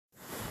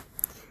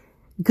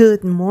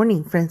Good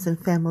morning, friends and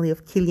family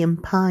of Killian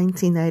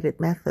Pines United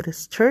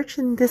Methodist Church,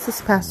 and this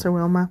is Pastor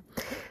Wilma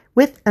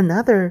with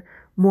another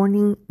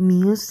morning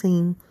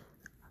musing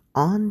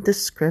on the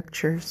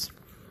scriptures.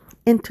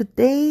 In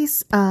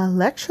today's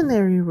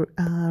lectionary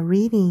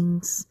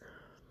readings,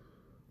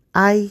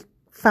 I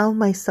found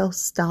myself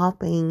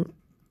stopping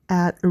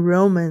at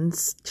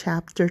Romans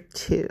chapter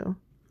 2,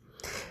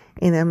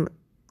 and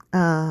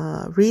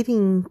I'm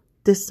reading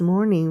this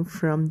morning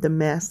from the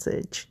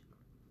Message,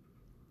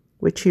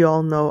 which you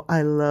all know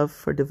I love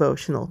for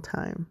devotional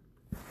time.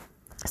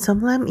 So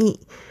let me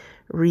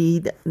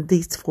read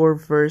these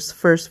first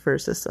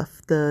verses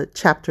of the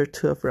chapter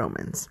 2 of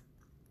Romans.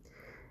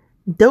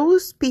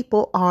 Those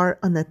people are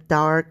on a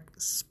dark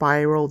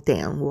spiral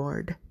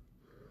downward.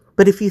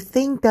 But if you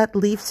think that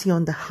leaves you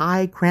on the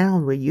high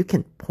ground where you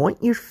can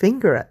point your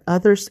finger at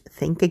others,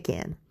 think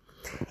again.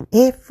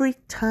 Every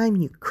time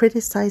you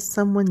criticize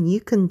someone, you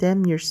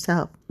condemn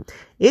yourself.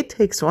 It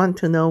takes one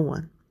to know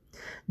one.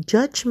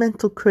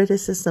 Judgmental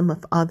criticism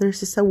of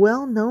others is a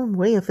well-known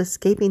way of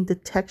escaping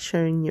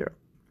detection in your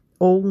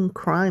own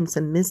crimes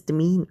and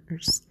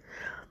misdemeanors.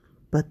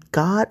 But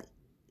God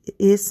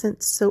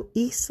isn't so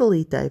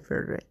easily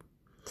diverted.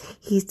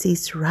 He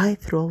sees right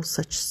through all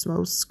such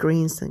smoke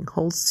screens and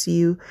holds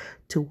you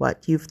to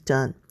what you've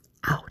done.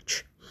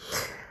 Ouch.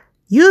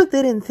 You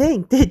didn't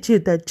think, did you,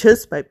 that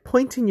just by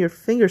pointing your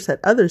fingers at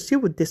others, you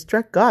would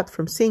distract God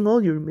from seeing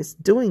all your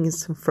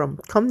misdoings and from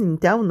coming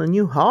down on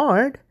you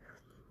hard?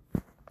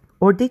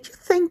 Or did you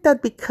think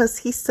that because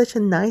he's such a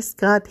nice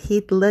God,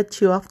 he'd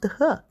let you off the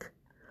hook?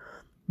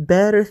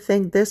 Better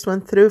think this one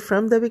through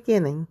from the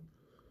beginning.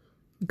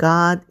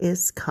 God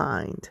is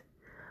kind,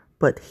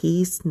 but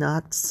he's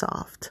not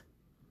soft.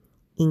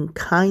 In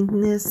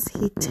kindness,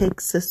 he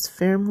takes us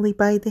firmly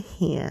by the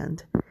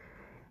hand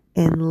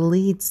and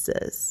leads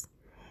us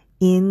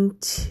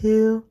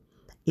into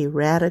a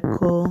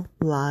radical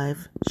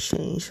life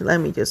change. Let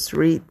me just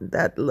read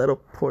that little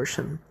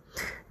portion.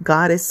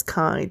 God is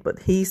kind, but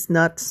he's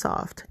not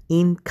soft.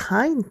 In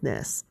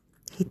kindness,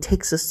 he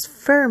takes us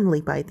firmly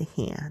by the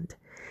hand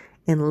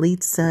and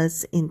leads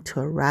us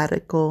into a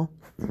radical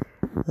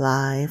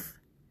life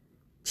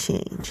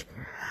change.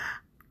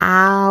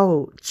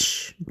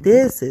 Ouch!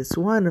 This is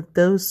one of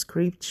those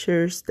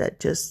scriptures that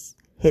just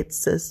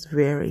hits us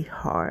very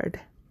hard.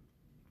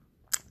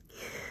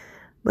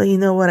 But you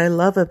know what I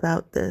love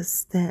about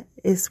this? That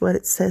is what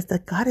it says,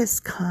 that God is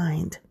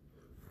kind,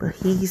 but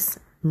he's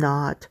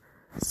not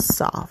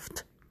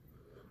soft.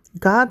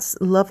 God's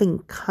loving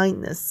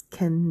kindness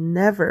can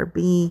never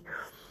be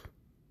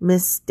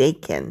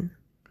mistaken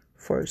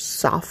for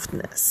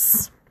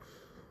softness,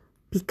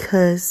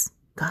 because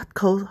God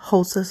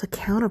holds us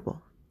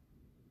accountable.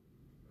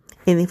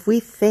 And if we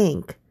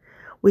think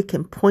we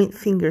can point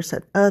fingers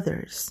at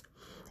others,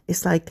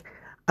 it's like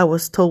I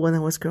was told when I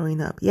was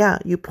growing up. Yeah,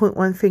 you point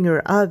one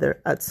finger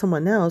at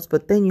someone else,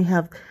 but then you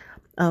have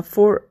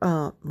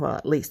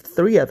at least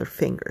 3 other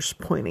fingers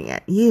pointing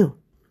at you.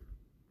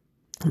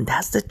 And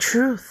that's the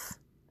truth.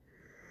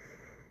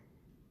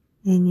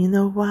 And you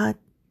know what?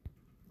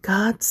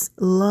 God's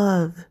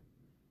love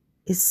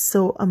is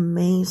so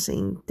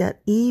amazing that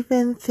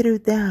even through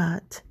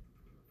that,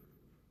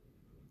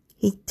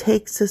 he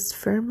takes us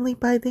firmly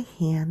by the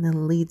hand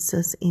and leads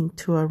us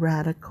into a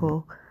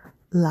radical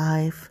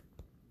life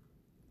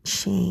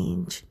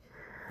change.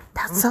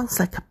 That sounds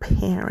like a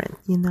parent,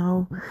 you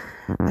know.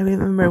 I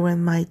remember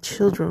when my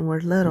children were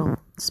little,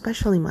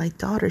 especially my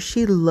daughter,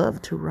 she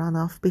loved to run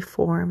off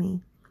before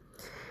me.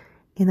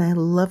 And I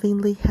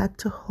lovingly had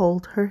to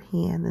hold her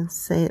hand and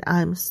say,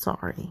 I'm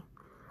sorry,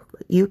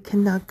 but you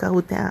cannot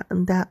go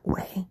that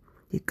way.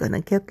 You're going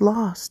to get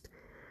lost.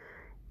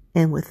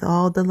 And with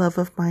all the love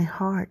of my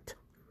heart,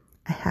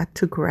 I had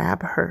to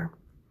grab her.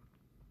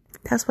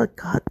 That's what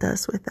God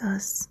does with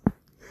us.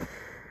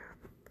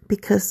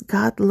 Because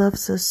God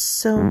loves us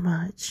so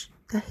much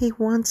that he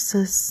wants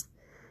us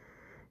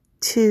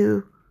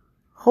to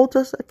hold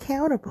us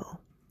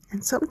accountable.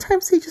 And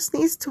sometimes he just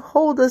needs to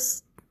hold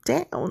us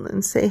down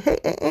and say,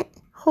 hey,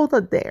 hold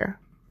it there.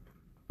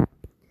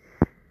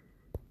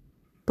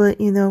 But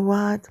you know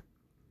what?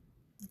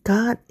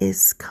 God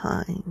is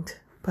kind,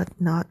 but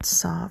not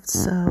soft.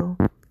 So,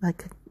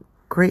 like a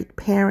great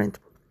parent,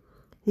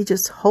 he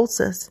just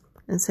holds us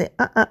and say,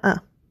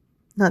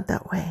 not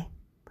that way.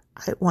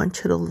 I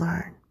want you to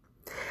learn.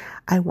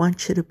 I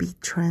want you to be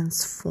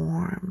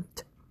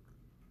transformed.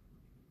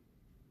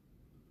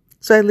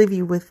 So I leave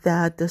you with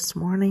that this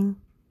morning.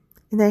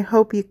 And I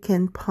hope you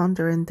can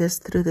ponder in this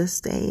through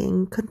this day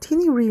and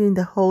continue reading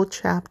the whole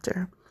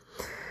chapter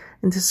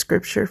in the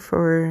scripture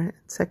for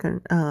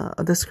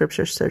the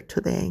scriptures for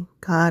today.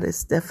 God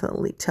is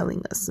definitely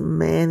telling us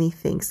many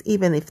things,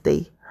 even if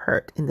they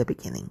hurt in the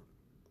beginning.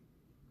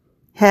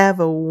 Have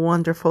a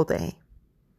wonderful day.